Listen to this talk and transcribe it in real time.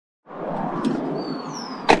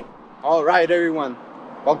All right, everyone,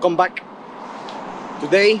 welcome back.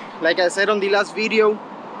 Today, like I said on the last video,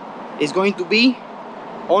 is going to be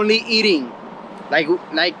only eating, like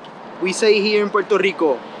we say here in Puerto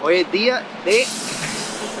Rico. Hoy es día de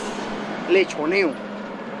lechoneo,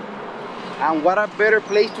 and what a better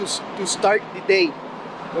place to start the day.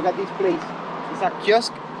 Look at this place. It's a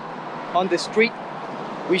kiosk on the street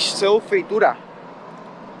which sells fritura.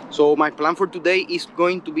 So my plan for today is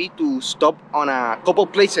going to be to stop on a couple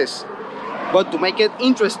places, but to make it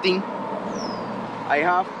interesting, I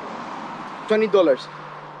have $20.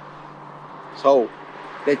 So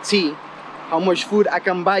let's see how much food I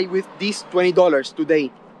can buy with these $20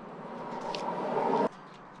 today.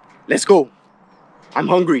 Let's go. I'm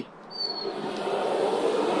hungry.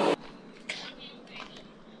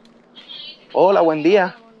 Hola, buen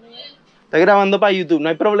día. Estoy grabando para YouTube, no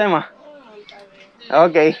hay problema.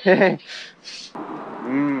 Ok. Pues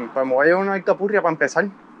me voy a llevar una alcapurria para empezar.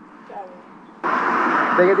 ¿De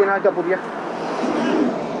qué tiene alcapurria?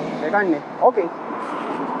 De carne. Ok.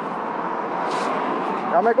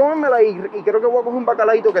 Déjame comérmela y creo que voy a coger un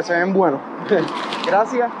bacalaíto que se ven buenos.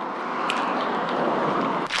 Gracias.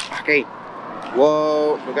 Ok.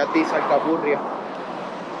 Wow, look at this alcapurria.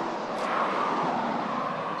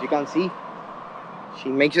 As you can see, she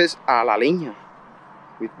makes it a la leña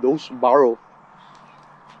with those barrels.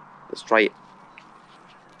 Let's try it.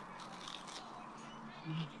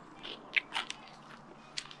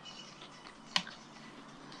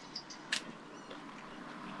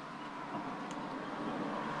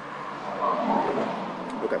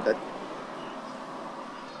 Look at that.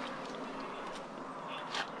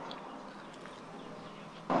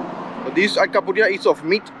 But this alcapurria is of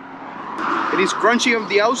meat. It is crunchy on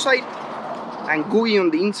the outside and gooey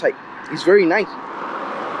on the inside. It's very nice.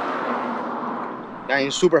 And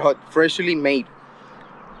it's super hot, freshly made.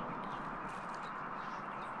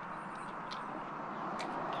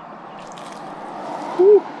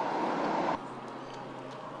 Woo.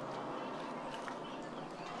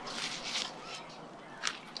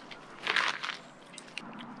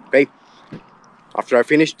 Okay, after I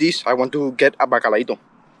finish this, I want to get a bacalaito.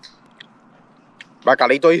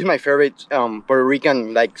 Bacalaito is my favorite Puerto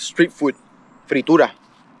Rican like street food, fritura.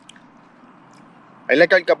 I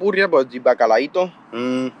like alcapurria, but the bacalaito,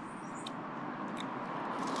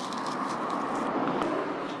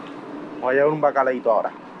 voy a llevar un bacalaito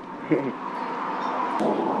ahora.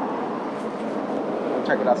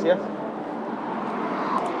 Muchas gracias.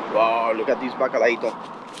 Wow, look at this bacalaito.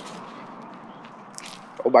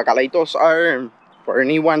 Oh, bacalaitos are, for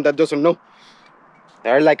anyone that doesn't know,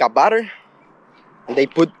 they're like a batter, and they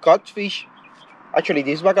put codfish. Actually,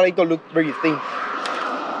 this bacalaito look very thin.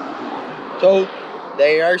 So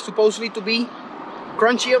they are supposedly to be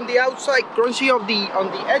crunchy on the outside, crunchy on the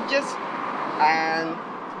edges, and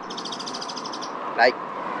like,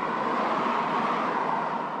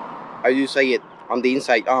 how do you say it, on the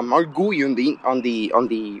inside, more gooey on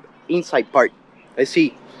the inside part. Let's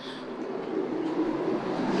see.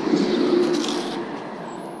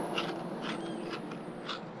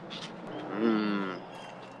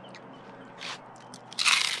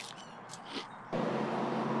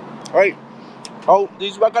 Alright. Oh,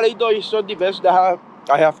 this bacalaito is not the best that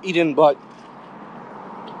I have eaten, but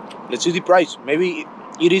let's see the price. Maybe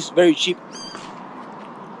it is very cheap,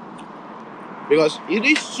 because it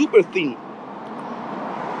is super thin.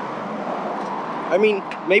 I mean,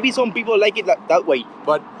 maybe some people like it that way,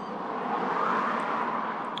 but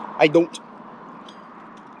I don't.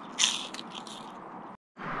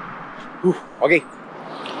 Whew, okay,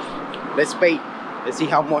 let's pay. Let's see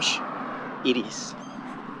how much it is.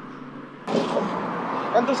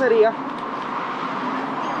 ¿Cuánto sería?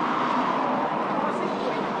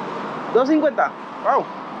 $2.50. Wow.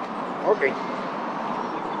 Ok.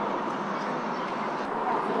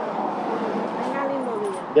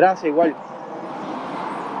 Gracias, igual.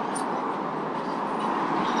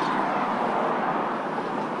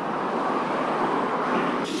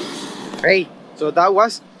 Hey, so that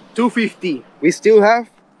was $2.50. We still have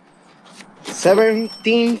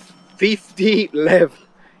 $17.50 left.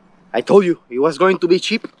 I told you it was going to be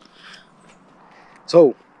cheap.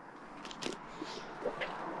 So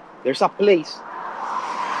there's a place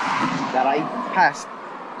that I passed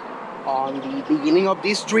on the beginning of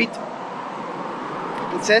this street.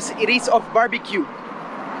 It says it is of barbecue.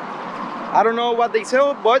 I don't know what they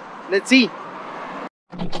sell, but let's see.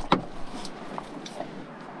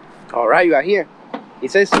 All right, you are here. It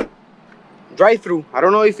says drive-thru. I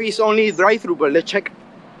don't know if it's only drive-thru, but let's check.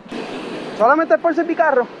 Solamente por ese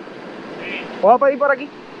picarro. ¿Puedo pedir por aquí?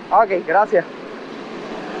 Ok, gracias.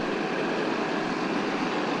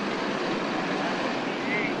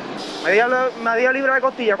 Media libra de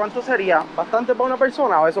costilla, ¿cuánto sería? ¿Bastante para una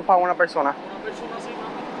persona o eso es para una persona? Una persona sí,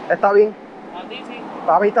 mamá. ¿Está bien? A ti sí.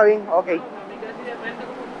 Para mí está bien, ok. A mí que sí depende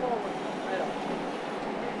como un poco. Mira.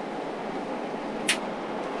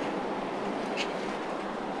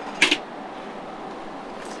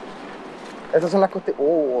 Estas son las costillas.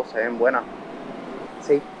 Se ven buenas.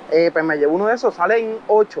 Sí. Pues me llevo uno de esos, sale en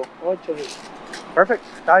 8. 8, sí. Perfecto,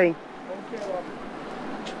 está bien.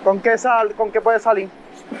 ¿Con qué puede salir?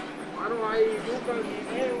 Mano, hay yuca,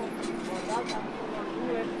 guineo, batata,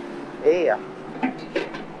 guandules. Ea.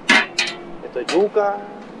 Esto es yuca,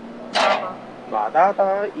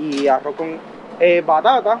 batata y arroz con...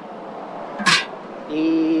 batata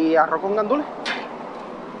y arroz con gandules.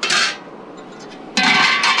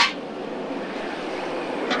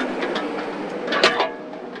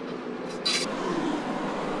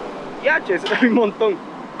 Yache, ese es un montón.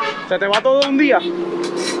 ¿Se te va todo un día?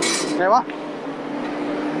 ¿Me va?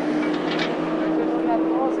 Son las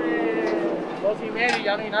 12 y media y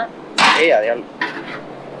ya no hay nada. Diablo.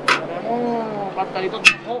 Tenemos pastelitos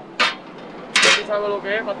de tajo. ¿Tú sabes lo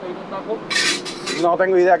que es pastelitos de tajo? No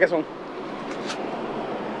tengo idea qué son.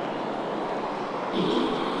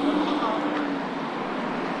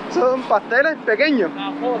 ¿Son pasteles pequeños?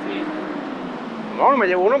 Tajo, sí. No, me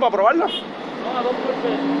llevo uno para probarlo. No, a 2 por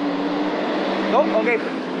peso. No, ok.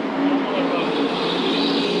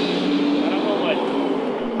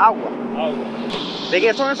 Agua. Agua. ¿De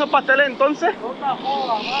qué son esos pasteles entonces? Son tajo,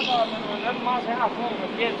 la masa, pero es más en arroz, ¿me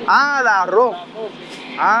entiendes? Ah, de arroz. Tajo,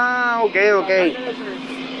 sí. Ah, ok.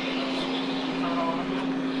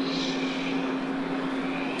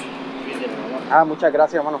 Ah, muchas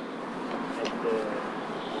gracias, hermano.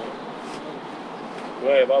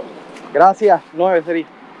 9, vamos. Gracias, 9 sería.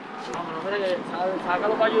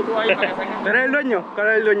 Sácalo para YouTube ahí para que se... ¿Tú eres el dueño? ¿Cuál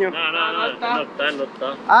es el dueño? No está.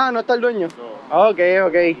 Ah, no está el dueño. No. Ok.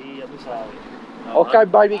 Sí, ya tú sabes. Oscar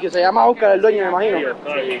Barbecue, se llama Oscar el dueño, me imagino. Sí,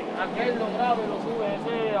 aquel lo graba y lo sube,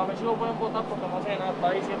 ese a ver si lo pueden botar porque no hace nada, está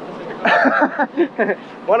ahí siempre se queda.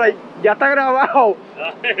 Bueno, ya está grabado.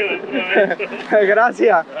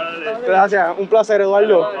 Gracias. Gracias, un placer,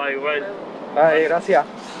 Eduardo. Ay, gracias.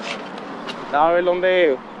 Déjame ver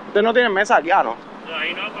dónde... Usted no tiene mesa aquí, ¿no?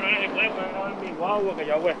 Ahí no, pero se puede grabar mi guagua que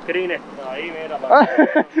yo hago screen. Ahí, mira. Para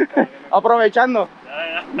aprovechando.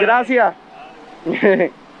 Gracias.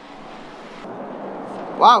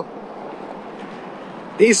 Wow.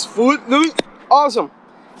 This food looks awesome.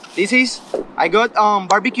 This is, I got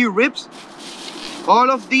barbecue ribs. All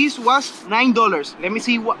of these was $9. Let me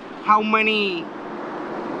see how much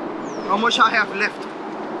I have left.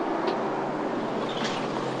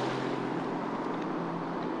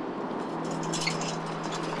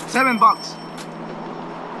 $7.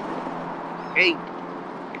 Okay,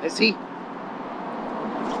 let's see.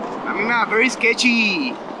 I mean, a very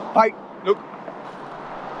sketchy pipe. Look.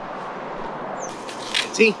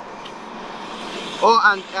 Let's see. Oh,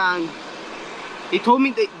 and he told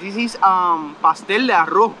me that this is pastel de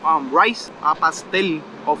arroz, rice, a pastel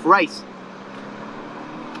of rice.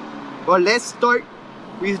 But let's start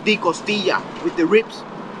with the costilla, with the ribs.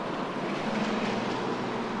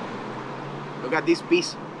 Look at this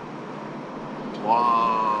piece.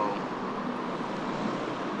 Wow.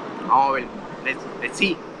 Oh, well, let's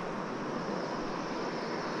see.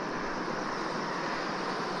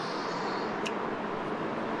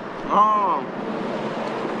 Oh.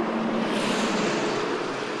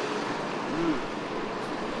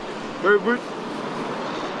 Very good.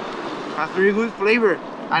 Has very good flavor,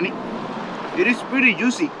 and it is pretty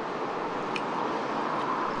juicy.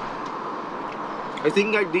 I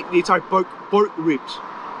think these are pork ribs.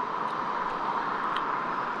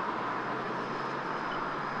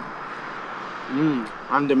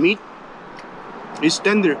 And the meat is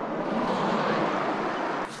tender.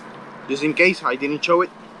 Just in case I didn't show it,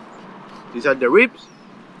 these are the ribs.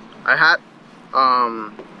 I had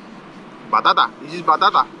batata. This is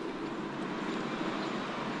batata.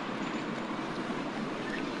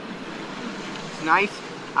 It's nice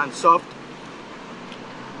and soft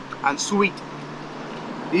and sweet.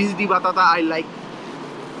 This is the batata I like,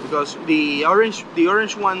 because the orange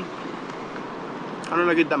one, I don't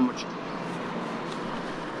like it that much.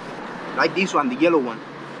 Like this one, the yellow one.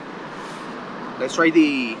 Let's try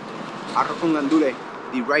the arroz con gandules,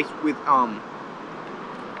 the rice with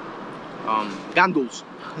gandules.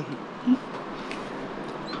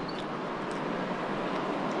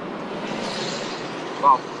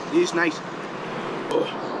 Wow, this is nice.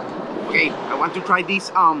 Okay, I want to try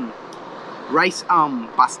these rice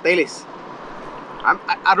pasteles.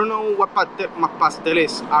 I don't know what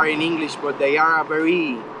pasteles are in English, but they are a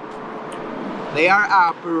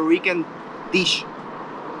Puerto Rican dish.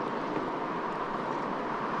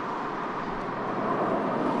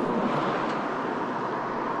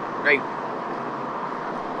 Okay.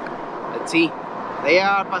 Let's see. They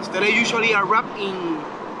are pasteles usually are wrapped in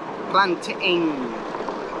plantain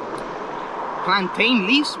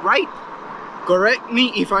leaves, right? Correct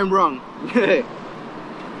me if I'm wrong.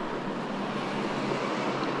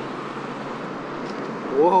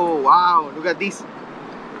 Oh wow, look at this.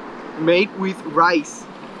 Made with rice.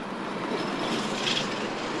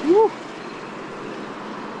 Woo.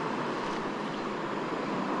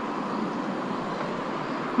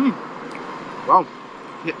 Wow,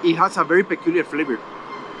 it has a very peculiar flavor.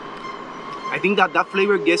 I think that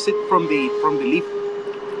flavor gets it from the leaf.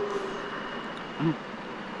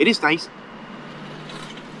 It is nice.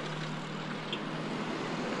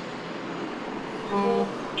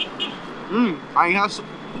 And it has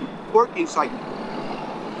pork inside.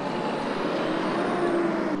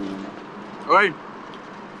 Alright,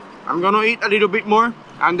 I'm gonna eat a little bit more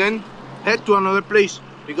and then head to another place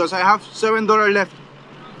because I have $7 left.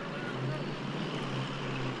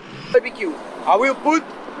 BBQ. I will put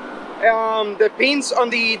the pins on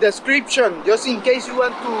the description just in case you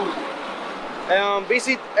want to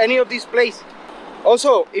visit any of these places.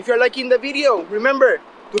 Also, if you're liking the video, remember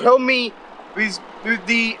to help me with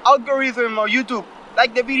the algorithm of YouTube.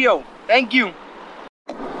 Like the video. Thank you.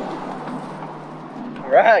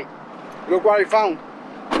 Alright, look what I found.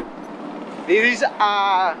 This is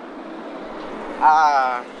a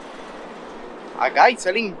guy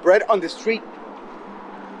selling bread on the street.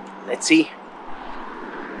 Let's see.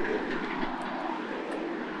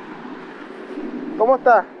 ¿Cómo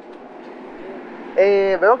está?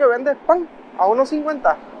 Veo que vendes pan a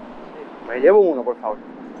 $1.50. Me llevo uno, por favor.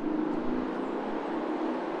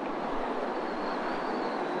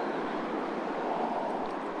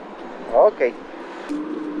 Ok.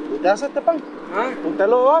 ¿Usted hace este pan? ¿Ah? ¿Usted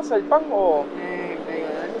lo hace el pan o...?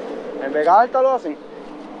 En Vega Alta lo hacen.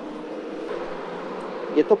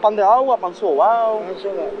 Y esto es pan de agua, pan sobao.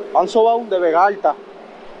 Pan sobao de Vega Alta.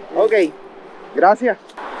 Ok, gracias.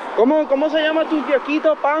 ¿Cómo se llama tu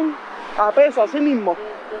kiosquito? Pan a peso, así mismo.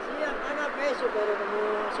 Decía pan a peso, pero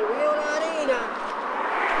como subió la harina,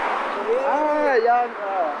 ya.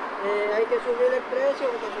 hay que subir el precio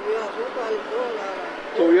porque subió el azúcar, el dólar.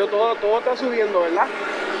 Subió todo está subiendo, ¿verdad?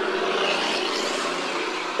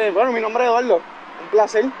 Bueno, mi nombre es Eduardo, un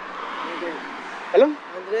placer. ¿Perdón?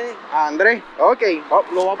 Andrés. Andrés, ok,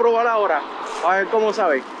 lo voy a probar ahora, a ver cómo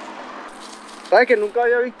sabe. ¿Sabes que nunca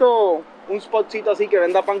había visto un spotcito así que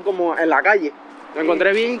venda pan como en la calle? Lo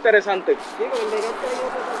encontré bien interesante. Sí, con el de este hay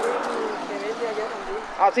otro también que vende allá también.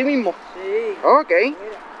 ¿Así mismo? Sí. Ok. Mira.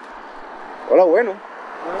 Hola, bueno.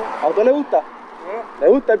 ¿A usted le gusta? ¿Le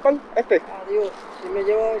gusta el pan este? Adiós, si me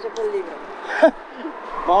llevo a veces por libra.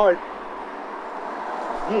 Vamos a ver.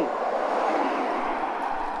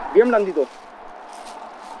 Bien blandito.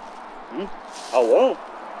 Bueno.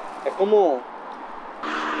 Es como...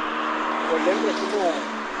 Por dentro es como...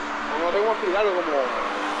 No tengo que explicarlo, como...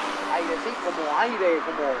 Aire, sí, como aire,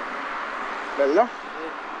 como... ¿Verdad?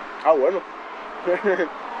 Sí. Bueno.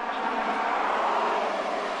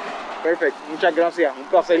 Perfecto, muchas gracias, un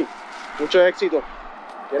placer. Mucho éxito.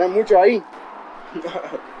 Tienen mucho ahí.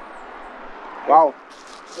 Wow.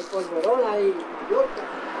 El polvorón ahí, Mallorca.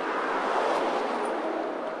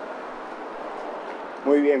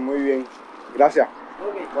 Muy bien, muy bien. Gracias.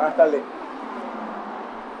 Okay. Buenas tardes.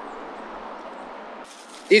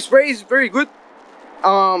 This bread is very good.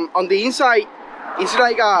 On the inside, it's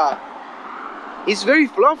like it's very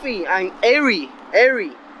fluffy and airy.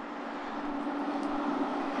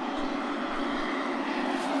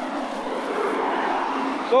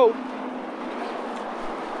 So,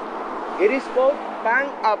 it is called pan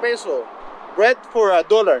a peso, bread for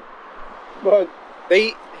 $1, but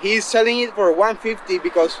he's selling it for $1.50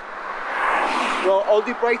 because, well, all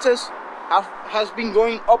the prices has been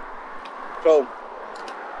going up. So,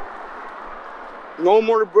 no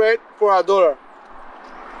more bread for $1.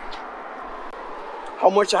 How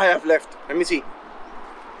much I have left? Let me see.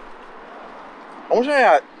 How much I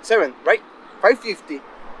had? 7, right? 5.50.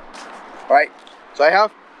 Right. So I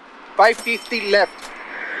have 5.50 left.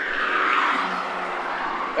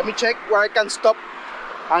 Let me check where I can stop.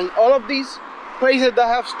 And all of these places that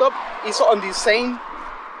have stopped is on the same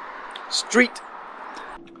street.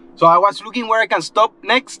 So I was looking where I can stop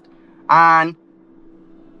next, and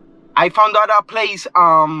I found out a place.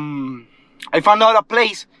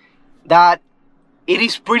 That it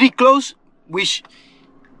is pretty close, which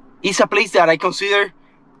is a place that I consider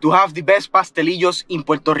to have the best pastelillos in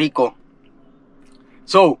Puerto Rico.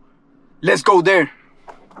 So let's go there.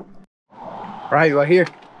 Right, we're here.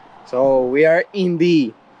 So we are in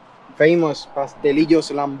the famous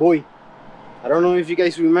Pastelillos Lamboy. I don't know if you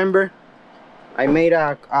guys remember, I made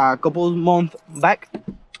a couple months back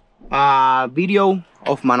a video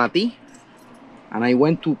of Manatee, and I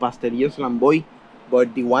went to Pastelillos Lamboy,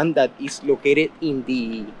 but the one that is located in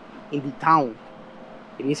the town.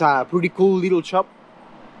 It is a pretty cool little shop.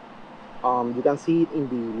 You can see it in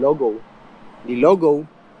the logo. The logo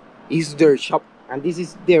is their shop, and this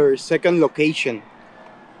is their second location.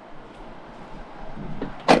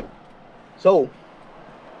 So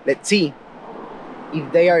let's see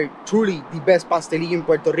if they are truly the best pastelillo in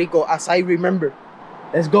Puerto Rico as I remember.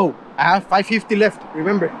 Let's go. I have 550 left,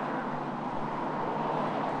 remember.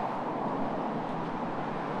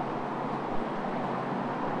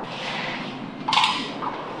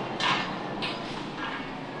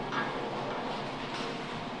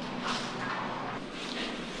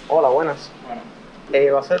 Hola, buenas.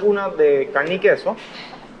 Va a ser una de carne y queso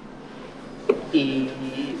y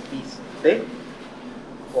bistec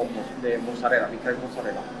de mozzarella, bistec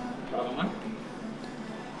mozzarella. ¿Para tomar?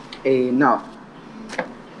 Nada.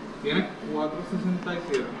 Tienes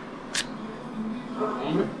 4.67.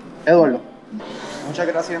 ¿Nombre? Eduardo. Muchas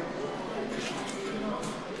gracias.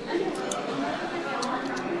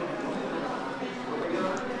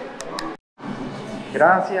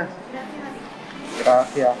 Gracias.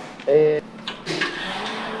 Gracias.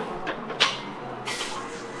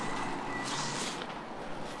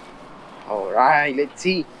 All right, let's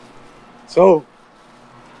see. So,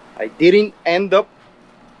 I didn't end up.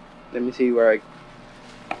 Let me see where I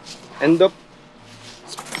end up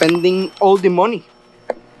spending all the money.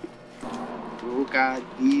 Look at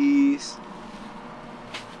this.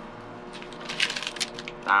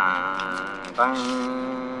 Dun, dun.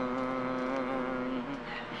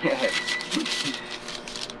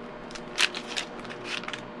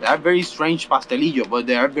 They are very strange pastelillo, but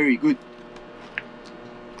they are very good.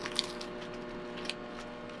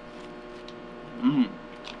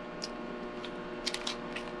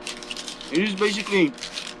 It is basically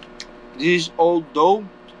this all dough,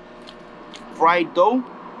 fried dough,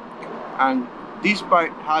 and this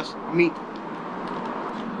part has meat.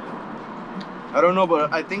 I don't know,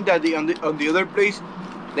 but I think that on the other place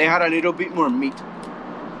they had a little bit more meat.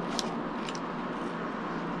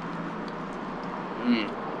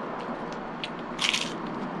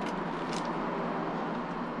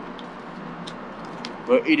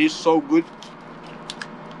 But it is so good.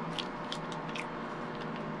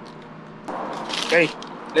 Okay,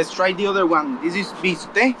 let's try the other one. This is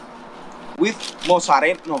bistec with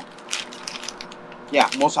mozzarella. No. Yeah,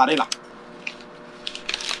 mozzarella.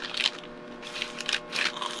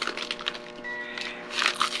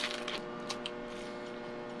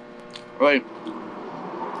 Right.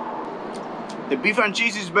 The beef and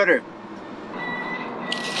cheese is better.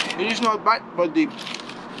 It is not bad, but the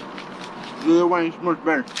other one is much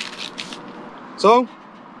better. So,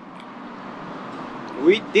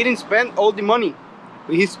 we didn't spend all the money.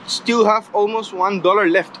 We still have almost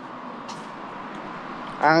 $1 left.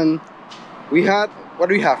 And we had, what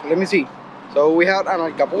do we have? Let me see. So we had an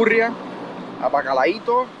alcapurria, a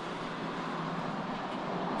bacalaito,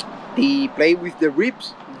 the plate with the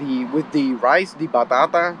ribs, with the rice, the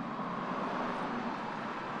batata.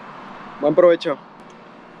 Buen provecho.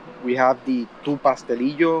 We have the 2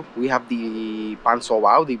 pastelillo, we have the pan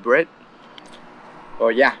sobao, the bread. Oh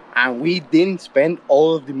yeah, and we didn't spend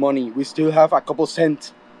all of the money. We still have a couple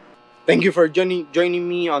cents. Thank you for joining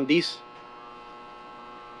me on this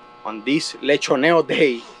lechoneo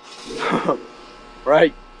day.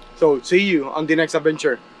 Right, so see you on the next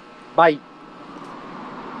adventure. Bye.